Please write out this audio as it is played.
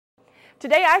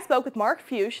Today I spoke with Mark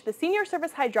Fuchs, the Senior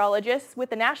Service Hydrologist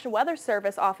with the National Weather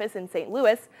Service office in St.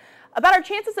 Louis, about our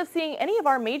chances of seeing any of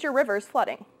our major rivers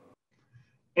flooding.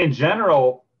 In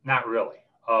general, not really.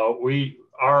 We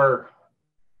are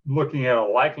looking at a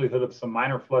likelihood of some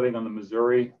minor flooding on the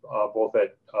Missouri, both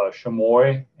at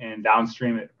Chamois and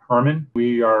downstream at Herman.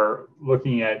 We are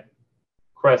looking at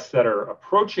crests that are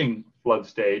approaching flood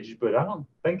stage, but I don't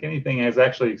think anything is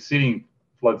actually exceeding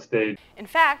flood stage. In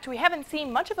fact, we haven't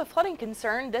seen much of a flooding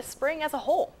concern this spring as a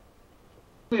whole.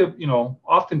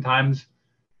 Oftentimes,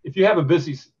 if you have a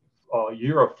busy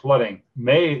year of flooding,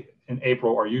 May and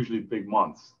April are usually big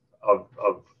months of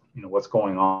what's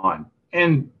going on.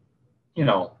 And,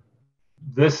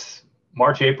 this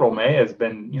March, April, May has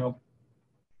been,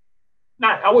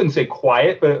 I wouldn't say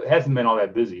quiet, but it hasn't been all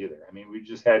that busy either. I mean, we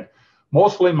just had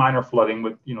mostly minor flooding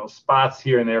with, spots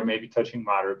here and there, maybe touching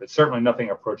moderate, but certainly nothing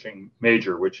approaching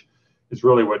major, which is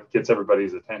really what gets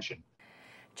everybody's attention.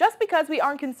 Just because we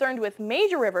aren't concerned with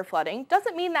major river flooding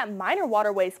doesn't mean that minor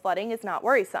waterways flooding is not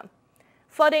worrisome.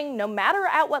 Flooding, no matter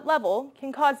at what level,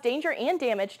 can cause danger and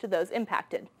damage to those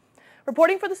impacted.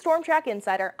 Reporting for the Storm Track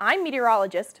Insider, I'm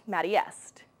meteorologist Maddie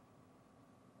Est.